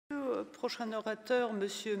prochain orateur,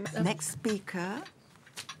 Monsieur... Next speaker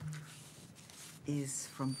is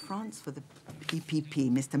from France for the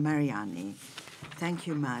EPP, Mr. Mariani. Thank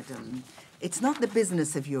you, Madam. It's not the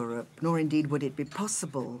business of Europe, nor indeed would it be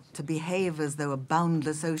possible to behave as though a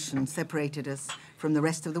boundless ocean separated us from the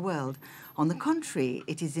rest of the world. On the contrary,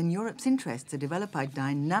 it is in Europe's interest to develop a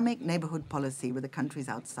dynamic neighborhood policy with the countries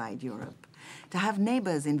outside Europe. To have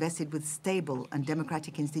neighbors invested with stable and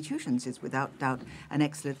democratic institutions is without doubt an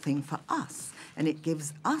excellent thing for us, and it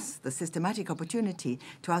gives us the systematic opportunity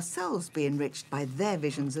to ourselves be enriched by their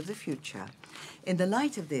visions of the future. In the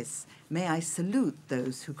light of this, may I salute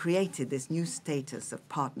those who created this new status of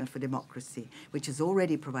partner for democracy, which has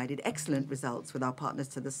already provided excellent results with our partners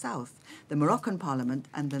to the south, the Moroccan Parliament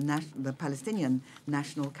and the Palestinian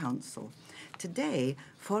National Council. Today,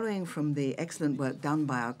 following from the excellent work done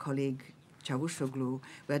by our colleague Çavuşoğlu,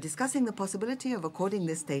 we are discussing the possibility of according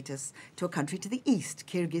this status to a country to the east,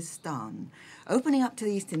 Kyrgyzstan. Opening up to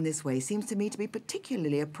the east in this way seems to me to be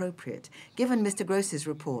particularly appropriate, given Mr. Gross's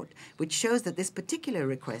report, which shows that this particular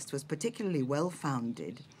request was particularly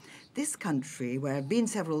well-founded. This country, where I've been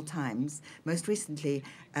several times, most recently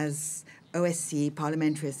as OSCE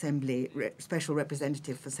Parliamentary Assembly Special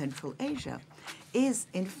Representative for Central Asia, is,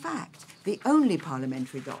 in fact, the only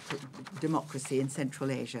parliamentary democracy in Central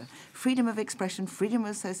Asia. Freedom of expression, freedom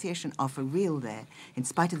of association are for real there, in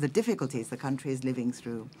spite of the difficulties the country is living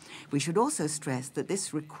through. We should also stress that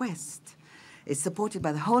this request is supported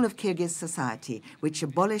by the whole of Kyrgyz society, which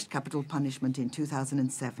abolished capital punishment in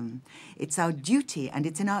 2007. It's our duty and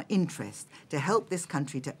it's in our interest to help this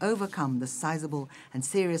country to overcome the sizable and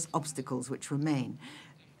serious obstacles which remain,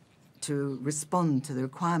 to respond to the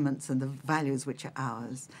requirements and the values which are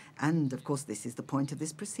ours. And, of course, this is the point of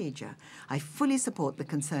this procedure. I fully support the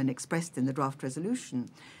concern expressed in the draft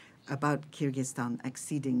resolution about Kyrgyzstan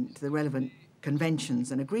acceding to the relevant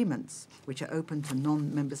conventions and agreements which are open to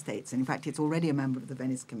non-member states. And in fact, it's already a member of the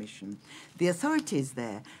Venice Commission. The authorities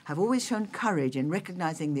there have always shown courage in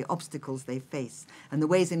recognizing the obstacles they face and the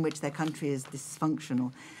ways in which their country is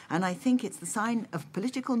dysfunctional. And I think it's the sign of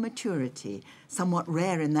political maturity, somewhat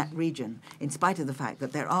rare in that region, in spite of the fact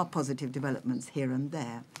that there are positive developments here and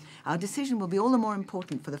there. Our decision will be all the more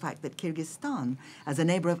important for the fact that Kyrgyzstan, as a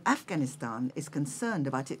neighbor of Afghanistan, is concerned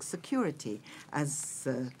about its security as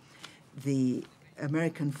the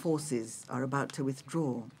American forces are about to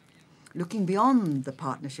withdraw. Looking beyond the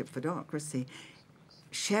Partnership for Democracy,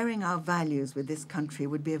 sharing our values with this country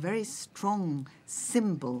would be a very strong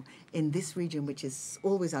symbol in this region, which is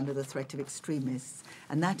always under the threat of extremists.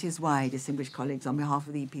 And that is why, distinguished colleagues, on behalf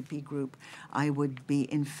of the EPP group, I would be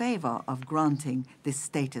in favor of granting this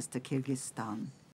status to Kyrgyzstan.